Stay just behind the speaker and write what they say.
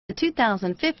The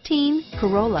 2015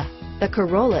 Corolla. The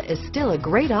Corolla is still a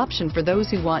great option for those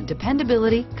who want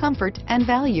dependability, comfort, and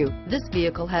value. This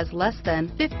vehicle has less than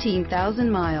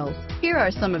 15,000 miles. Here are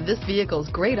some of this vehicle's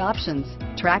great options: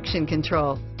 traction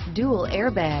control, dual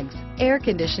airbags, air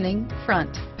conditioning,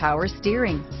 front, power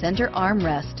steering, center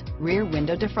armrest, rear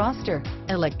window defroster,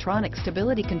 electronic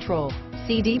stability control,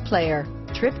 CD player,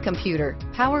 trip computer,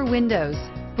 power windows,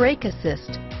 brake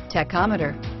assist,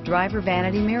 tachometer, driver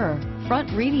vanity mirror, front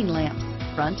reading lamps,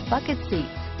 front bucket seats,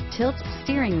 tilt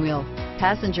steering wheel,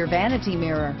 passenger vanity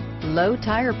mirror, low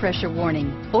tire pressure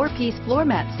warning, 4-piece floor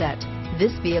mat set.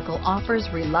 This vehicle offers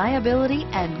reliability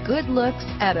and good looks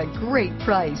at a great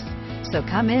price. So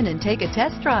come in and take a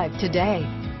test drive today.